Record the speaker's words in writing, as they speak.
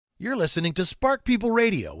You're listening to Spark People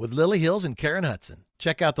Radio with Lily Hills and Karen Hudson.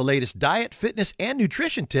 Check out the latest diet, fitness, and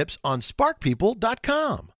nutrition tips on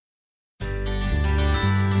sparkpeople.com.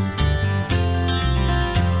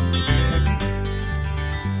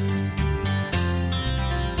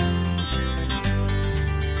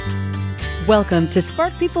 Welcome to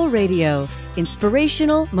Spark People Radio,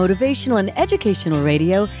 inspirational, motivational, and educational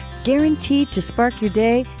radio guaranteed to spark your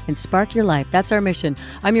day and spark your life. That's our mission.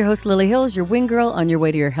 I'm your host, Lily Hills, your wing girl on your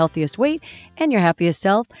way to your healthiest weight and your happiest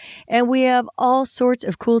self. And we have all sorts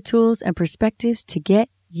of cool tools and perspectives to get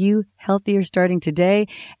you healthier starting today.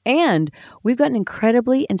 And we've got an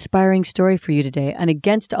incredibly inspiring story for you today, an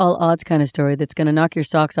against all odds kind of story that's going to knock your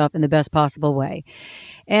socks off in the best possible way.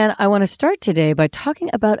 And I want to start today by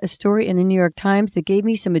talking about a story in the New York Times that gave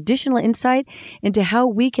me some additional insight into how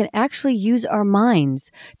we can actually use our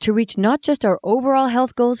minds to reach not just our overall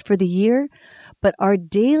health goals for the year, but our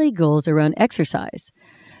daily goals around exercise.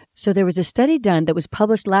 So there was a study done that was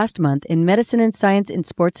published last month in Medicine and Science in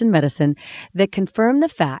Sports and Medicine that confirmed the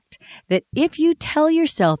fact that if you tell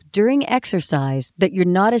yourself during exercise that you're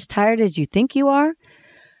not as tired as you think you are,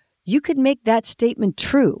 you could make that statement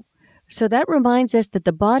true. So that reminds us that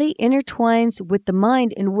the body intertwines with the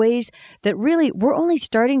mind in ways that really we're only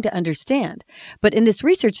starting to understand. But in this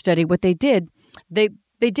research study, what they did, they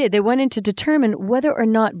went in to determine whether or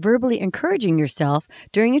not verbally encouraging yourself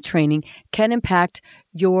during a training can impact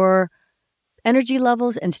your energy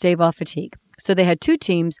levels and stave off fatigue. So they had two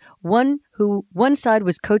teams, one side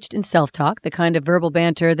was coached in self-talk, the kind of verbal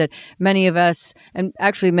banter that many of us and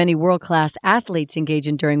actually many world-class athletes engage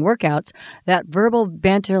in during workouts. That verbal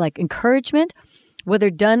banter, like encouragement,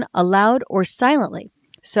 whether done aloud or silently.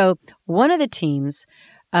 So one of the teams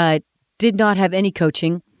did not have any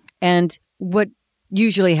coaching, and what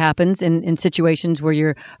usually happens in situations where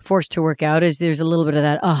you're forced to work out is there's a little bit of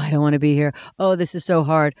that, oh, I don't want to be here. Oh, this is so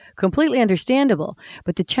hard. Completely understandable.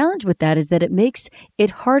 But the challenge with that is that it makes it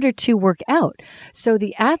harder to work out. So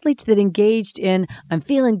the athletes that engaged in, I'm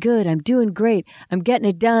feeling good, I'm doing great, I'm getting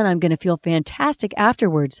it done, I'm going to feel fantastic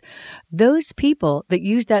afterwards, those people that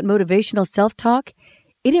use that motivational self-talk,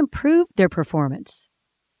 it improved their performance.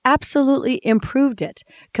 Absolutely improved it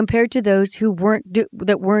compared to those who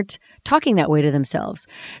weren't talking that way to themselves.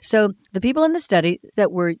 So the people in the study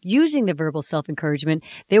that were using the verbal self-encouragement,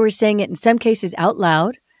 they were saying it in some cases out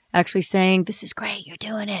loud, actually saying, this is great, you're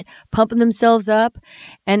doing it, pumping themselves up.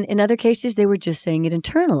 And in other cases, they were just saying it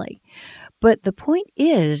internally. But the point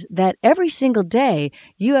is that every single day,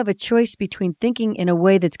 you have a choice between thinking in a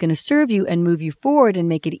way that's going to serve you and move you forward and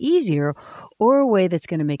make it easier, or a way that's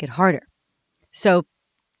going to make it harder. So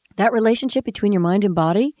that relationship between your mind and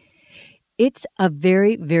body, it's a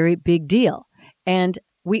very, very big deal. And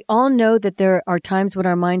we all know that there are times when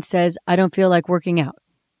our mind says, I don't feel like working out,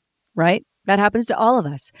 right? That happens to all of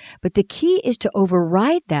us. But the key is to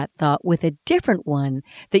override that thought with a different one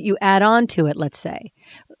that you add on to it, let's say.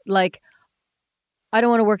 Like, I don't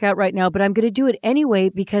want to work out right now, but I'm going to do it anyway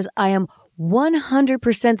because I am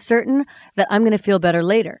 100% certain that I'm going to feel better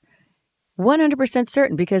later. 100%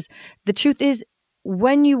 certain, because the truth is,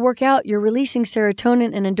 when you work out, you're releasing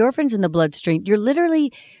serotonin and endorphins in the bloodstream. You're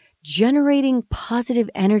literally generating positive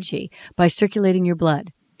energy by circulating your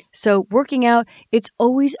blood. So working out, it's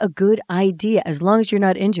always a good idea as long as you're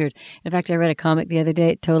not injured. In fact, I read a comic the other day.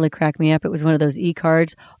 It totally cracked me up. It was one of those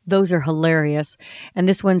e-cards. Those are hilarious. And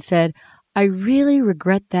this one said, I really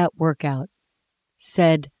regret that workout.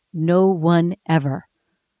 Said no one ever.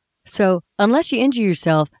 So unless you injure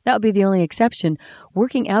yourself, that would be the only exception.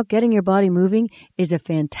 Working out, getting your body moving is a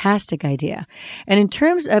fantastic idea. And in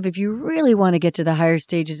terms of if you really want to get to the higher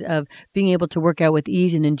stages of being able to work out with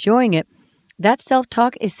ease and enjoying it, that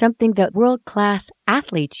self-talk is something that world-class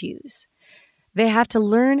athletes use. They have to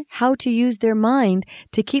learn how to use their mind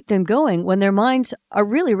to keep them going when their minds are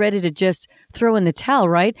really ready to just throw in the towel,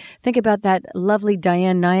 right? Think about that lovely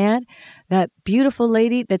Diane Nyad, that beautiful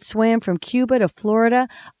lady that swam from Cuba to Florida,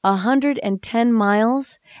 110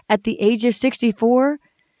 miles at the age of 64.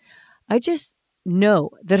 I just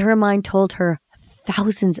know that her mind told her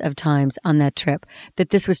thousands of times on that trip that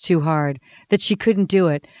this was too hard, that she couldn't do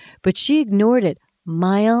it, but she ignored it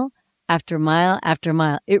mile after mile after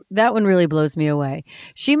mile. That one really blows me away.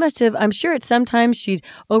 She must have, I'm sure at some times she'd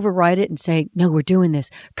override it and say, no, we're doing this.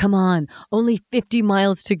 Come on, only 50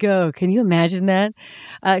 miles to go. Can you imagine that?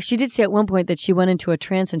 She did say at one point that she went into a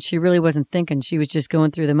trance and she really wasn't thinking. She was just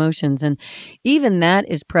going through the motions. And even that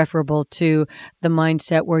is preferable to the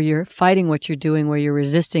mindset where you're fighting what you're doing, where you're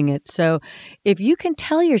resisting it. So if you can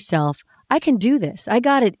tell yourself, I can do this. I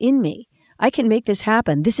got it in me. I can make this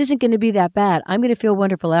happen. This isn't going to be that bad. I'm going to feel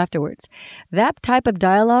wonderful afterwards. That type of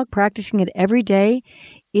dialogue, practicing it every day,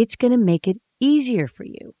 it's going to make it easier for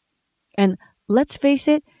you. And let's face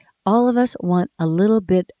it, all of us want a little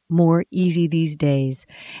bit more easy these days.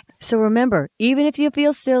 So remember, even if you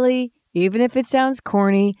feel silly, even if it sounds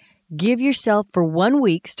corny, give yourself for 1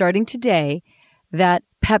 week, starting today, that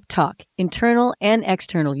pep talk, internal and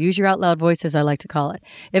external. Use your out loud voice, as I like to call it.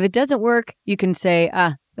 If it doesn't work, you can say,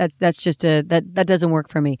 that doesn't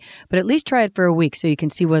work for me. But at least try it for a week so you can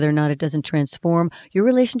see whether or not it doesn't transform your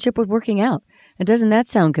relationship with working out. And doesn't that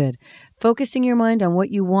sound good? Focusing your mind on what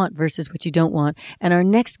you want versus what you don't want. And our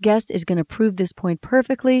next guest is going to prove this point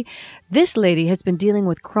perfectly. This lady has been dealing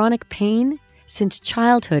with chronic pain since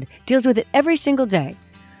childhood, deals with it every single day.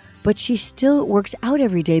 But she still works out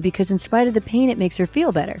every day because in spite of the pain, it makes her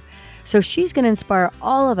feel better. So she's going to inspire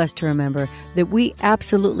all of us to remember that we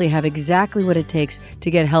absolutely have exactly what it takes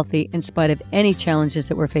to get healthy in spite of any challenges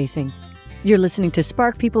that we're facing. You're listening to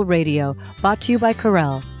Spark People Radio, brought to you by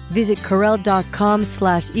Corelle. Visit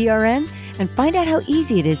Corelle.com/ERN and find out how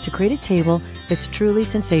easy it is to create a table that's truly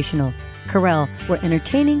sensational. Corelle, where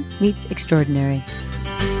entertaining meets extraordinary.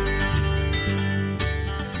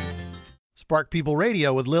 Spark People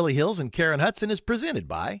Radio with Lily Hills and Karen Hudson is presented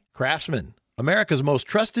by Craftsman, America's most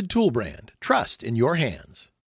trusted tool brand. Trust in your hands.